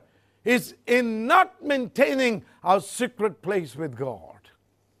failure is in not maintaining our secret place with God.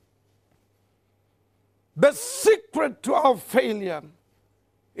 The secret to our failure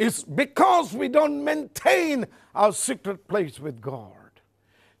is because we don't maintain our secret place with God.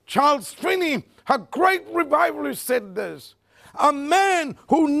 Charles Finney, a great revivalist, said this: a man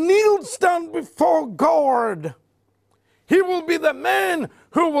who kneels down before God, he will be the man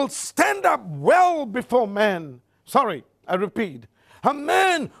who will stand up well before men. Sorry, I repeat. A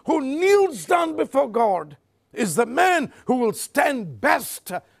man who kneels down before God is the man who will stand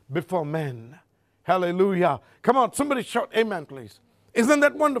best before men. Hallelujah. Come on, somebody shout amen, please. Isn't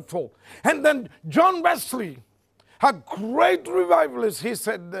that wonderful? And then John Wesley, a great revivalist, he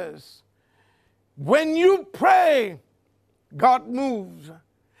said this: when you pray, God moves.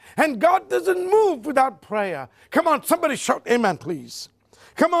 And God doesn't move without prayer. Come on, somebody shout amen, please.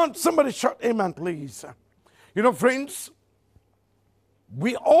 Come on, somebody shout amen, please. You know, friends,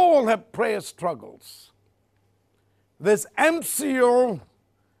 we all have prayer struggles. There's MCO,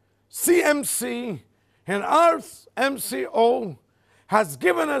 CMC, and our MCO has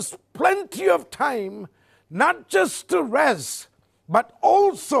given us plenty of time, not just to rest, but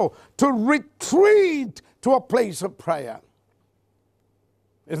also to retreat to a place of prayer.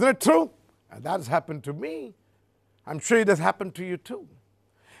 Isn't it true? And that has happened to me. I'm sure it has happened to you too.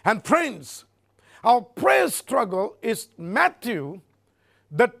 And friends, our prayer struggle is Matthew,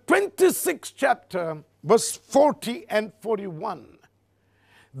 the 26th chapter, verse 40 and 41.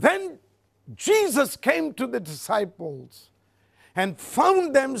 Then Jesus came to the disciples and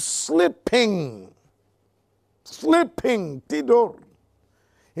found them sleeping, tidur.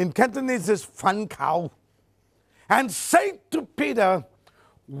 In Cantonese is fan khao. And said to Peter,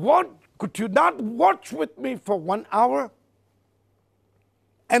 what, could you not watch with me for 1 hour?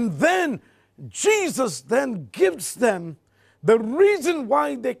 And then Jesus then gives them the reason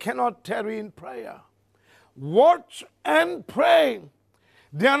why they cannot tarry in prayer. Watch and pray.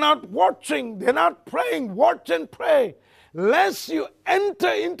 They are not watching, they are not praying. Watch and pray, lest you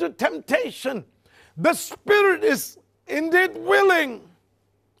enter into temptation. The spirit is indeed willing,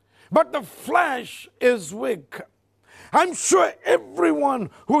 but the flesh is weak. I'm sure everyone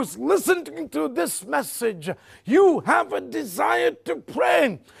who's listening to this message, you have a desire to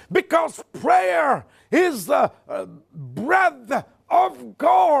pray, because prayer is the breath of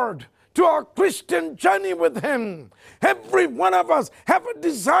God to our Christian journey with Him. Every one of us have a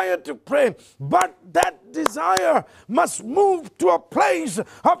desire to pray, but that desire must move to a place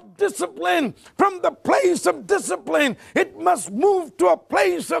of discipline. From the place of discipline, it must move to a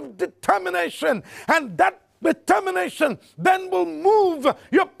place of determination, and that determination then will move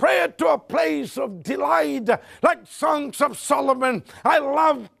your prayer to a place of delight. Like Songs of Solomon, I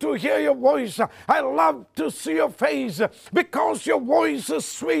love to hear your voice, I love to see your face, because your voice is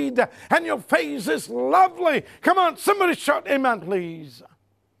sweet and your face is lovely. Come on, somebody shout amen, please.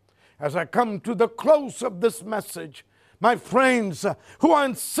 As I come to the close of this message, my friends who are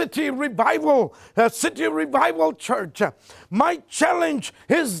in City Revival Church, my challenge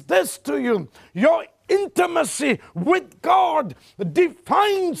is this to you: your intimacy with God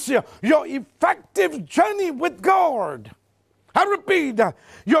defines your effective journey with God. I repeat,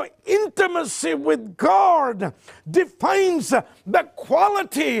 your intimacy with God defines the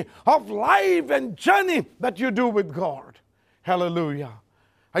quality of life and journey that you do with God. Hallelujah.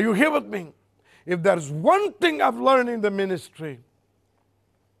 Are you here with me? If there's one thing I've learned in the ministry,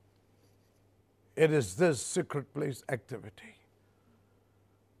 it is this secret place activity.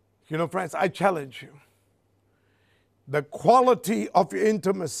 You know, friends, I challenge you. The quality of your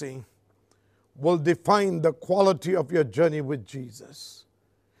intimacy will define the quality of your journey with Jesus.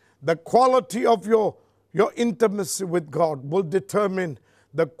 The quality of your intimacy with God will determine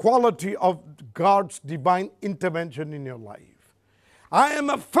the quality of God's divine intervention in your life. I am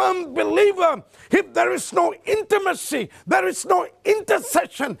a firm believer, if there is no intimacy, there is no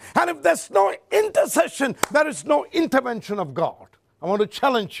intercession. And if there's no intercession, there is no intervention of God. I want to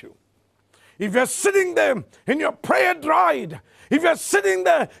challenge you. If you're sitting there in your prayer dried, if you're sitting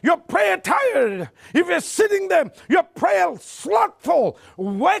there, your prayer tired, if you're sitting there, your prayer slothful,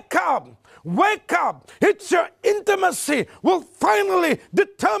 wake up. Wake up. It's your intimacy will finally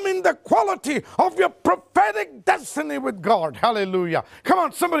determine the quality of your prophetic destiny with God. Hallelujah. Come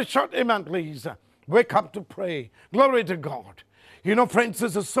on, somebody shout amen, please. Wake up to pray. Glory to God. You know, friends,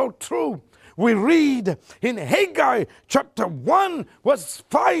 this is so true. We read in Haggai chapter 1, verse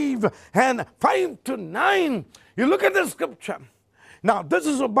 5 and 5 to 9. You look at the scripture. Now, this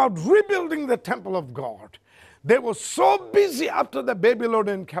is about rebuilding the temple of God. They were so busy after the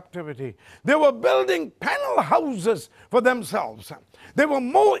Babylonian captivity. They were building panel houses for themselves. They were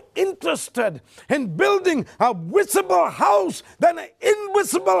more interested in building a visible house than an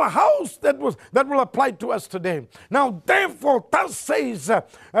invisible house that will apply to us today. Now, therefore, thus says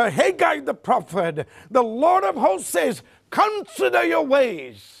Haggai the prophet, the Lord of hosts says, consider your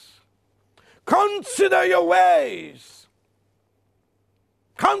ways. Consider your ways.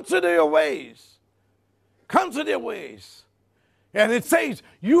 Consider your ways. Consider your ways. And it says,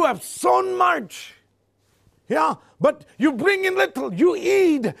 you have sown much. Yeah, but you bring in little. You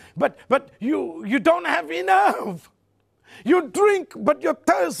eat, but you don't have enough. You drink, but your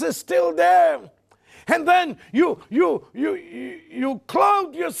thirst is still there. And then you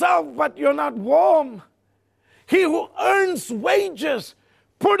clothe yourself, but you're not warm. He who earns wages,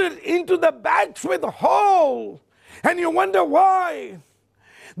 put it into the bags with a hole. And you wonder why.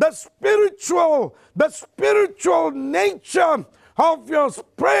 The spiritual nature of your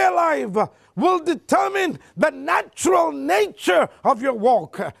prayer life will determine the natural nature of your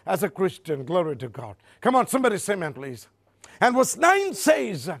walk as a Christian. Glory to God. Come on, somebody say amen, please. And verse 9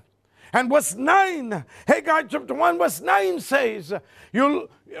 says, and verse 9, Haggai chapter 1, verse 9 says,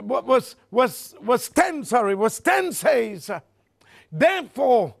 verse 10 says,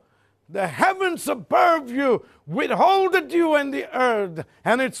 therefore, the heavens above you withhold the dew and the earth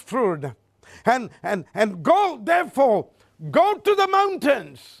and its fruit. And go, therefore, go to the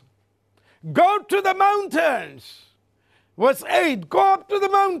mountains. Go to the mountains. Verse 8, go up to the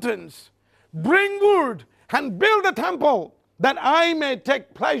mountains. Bring wood and build a temple that I may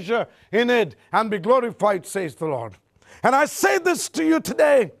take pleasure in it and be glorified, says the Lord. And I say this to you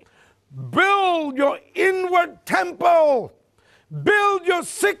today. Build your inward temple. Build your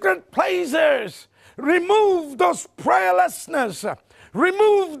secret places. Remove those prayerlessness.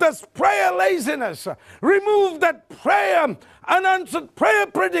 Remove this prayer laziness. Remove that prayer, unanswered prayer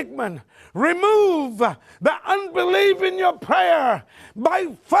predicament. Remove the unbelief in your prayer. By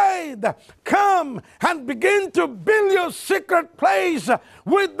faith, come and begin to build your secret place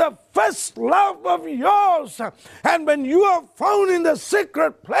with the first love of yours. And when you are found in the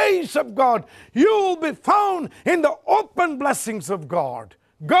secret place of God, you will be found in the open blessings of God.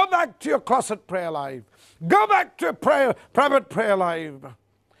 Go back to your closet prayer life. Go back to your private prayer life.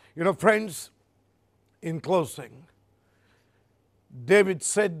 You know, friends, in closing, David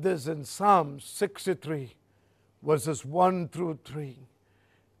said this in Psalm 63, verses 1 through 3.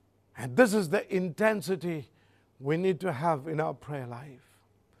 And this is the intensity we need to have in our prayer life.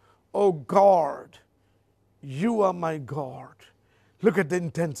 Oh God, you are my God. Look at the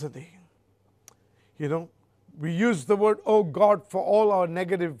intensity. You know, we use the word, oh God, for all our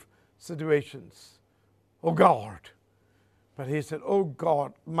negative situations. Oh God. But he said, oh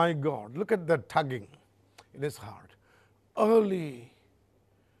God, my God. Look at the tugging in his heart. Early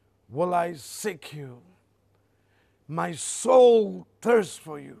will I seek you. My soul thirsts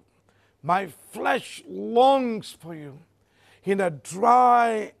for you. My flesh longs for you in a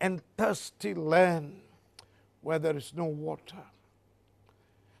dry and thirsty land where there is no water.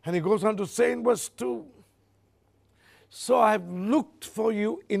 And he goes on to say in verse 2, so I have looked for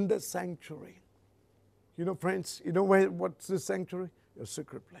you in the sanctuary. You know, friends, you know what's the sanctuary? Your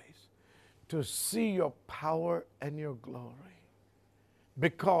secret place. To see your power and your glory.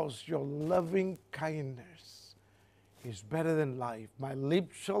 Because your loving kindness is better than life. My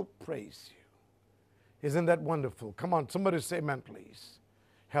lips shall praise you. Isn't that wonderful? Come on, somebody say amen, please.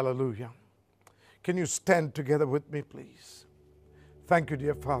 Hallelujah. Can you stand together with me, please? Thank you,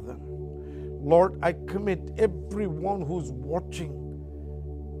 dear Father. Lord, I commit everyone who's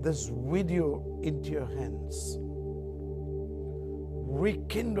watching this video into your hands.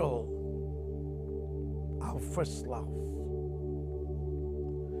 Rekindle our first love.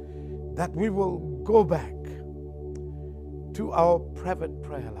 That we will go back to our private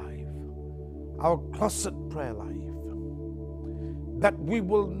prayer life, our closet prayer life. That we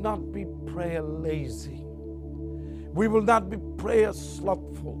will not be prayer lazy. We will not be prayer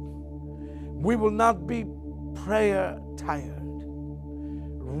slothful. We will not be prayer tired.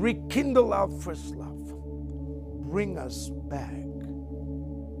 Rekindle our first love. Bring us back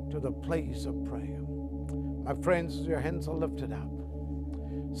to the place of prayer. My friends, your hands are lifted up.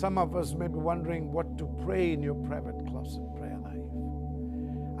 Some of us may be wondering what to pray in your private closet prayer life.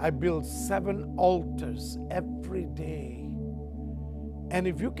 I build 7 altars every day. And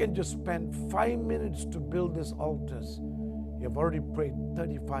if you can just spend 5 minutes to build these altars, you've already prayed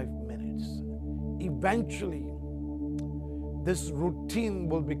 35 minutes. Eventually, this routine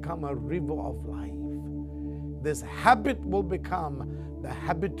will become a river of life. This habit will become the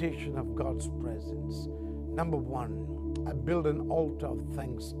habitation of God's presence. Number 1, I build an altar of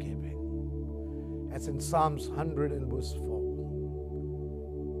thanksgiving. As in Psalms 100 and verse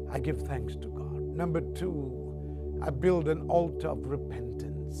 4, I give thanks to God. Number 2, I build an altar of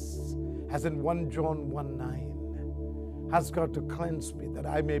repentance. As in 1 John 1:9, ask God to cleanse me that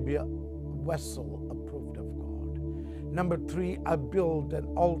I may be a vessel approved of God. Number 3, I build an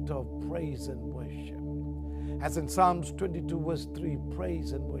altar of praise and worship. As in Psalms 22 verse 3,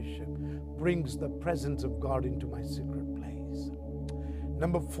 praise and worship brings the presence of God into my secret place.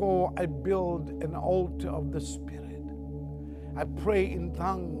 Number 4, I build an altar of the Spirit. I pray in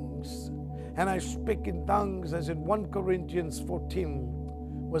tongues and I speak in tongues, as in 1 Corinthians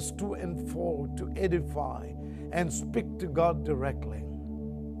 14 verse 2 and 4, to edify and speak to God directly.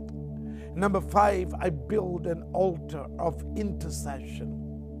 Number 5, I build an altar of intercession.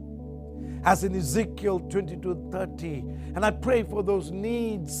 As in Ezekiel 22:30, and I pray for those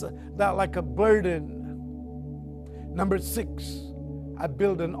needs that are like a burden. Number 6, I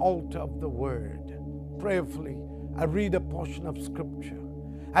build an altar of the Word. Prayerfully, I read a portion of Scripture.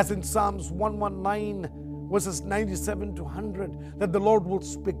 As in Psalms 119, verses 97 to 100, that the Lord will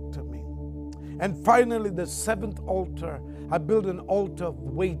speak to me. And finally, the 7th altar, I build an altar of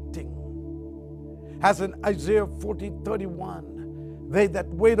waiting. As in Isaiah 40:31, they that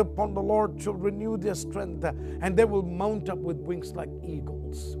wait upon the Lord shall renew their strength, and they will mount up with wings like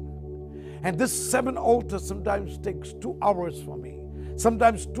eagles. And this 7 altars sometimes takes 2 hours for me,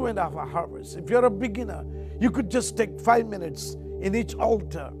 sometimes 2.5 hours. If you're a beginner, you could just take 5 minutes in each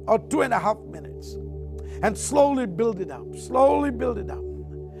altar, or 2.5 minutes, and slowly build it up, slowly build it up.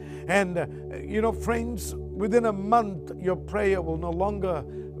 And friends, within a month, your prayer will no longer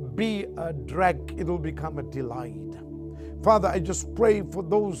be a drag, it will become a delight. Father, I just pray for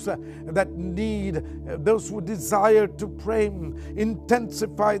those that need, those who desire to pray,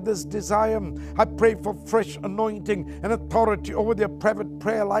 intensify this desire. I pray for fresh anointing and authority over their private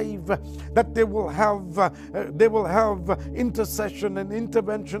prayer life, that they will have intercession and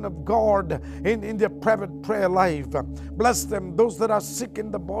intervention of God in their private prayer life. Bless them. Those that are sick in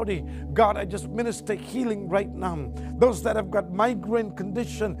the body, God, I just minister healing right now. Those that have got migraine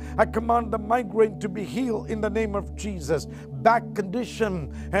condition, I command the migraine to be healed in the name of Jesus. Back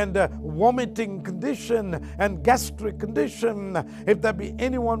condition and vomiting condition and gastric condition, if there be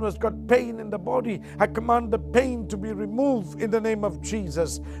anyone who has got pain in the body, I command the pain to be removed in the name of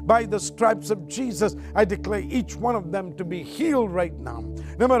Jesus. By the stripes of Jesus, I declare each one of them to be healed right now.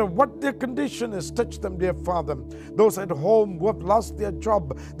 No matter what their condition is, touch them, dear Father. Those at home who have lost their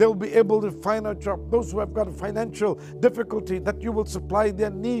job, they will be able to find a job. Those who have got a financial difficulty, that you will supply their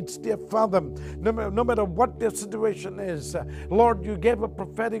needs, dear Father. No matter what their situation is, Lord, you gave a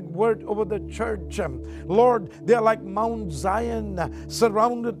prophetic word over the church. Lord, they are like Mount Zion,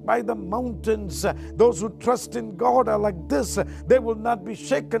 surrounded by the mountains. Those who trust in God are like this. They will not be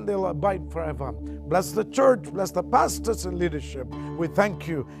shaken. They will abide forever. Bless the church. Bless the pastors and leadership. We thank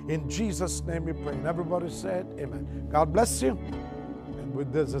you. In Jesus' name we pray. And everybody said, amen. God bless you. And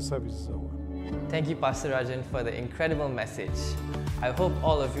with this, the service is over. Thank you, Pastor Rajan, for the incredible message. I hope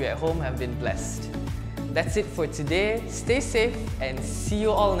all of you at home have been blessed. That's it for today. Stay safe and see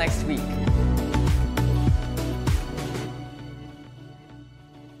you all next week.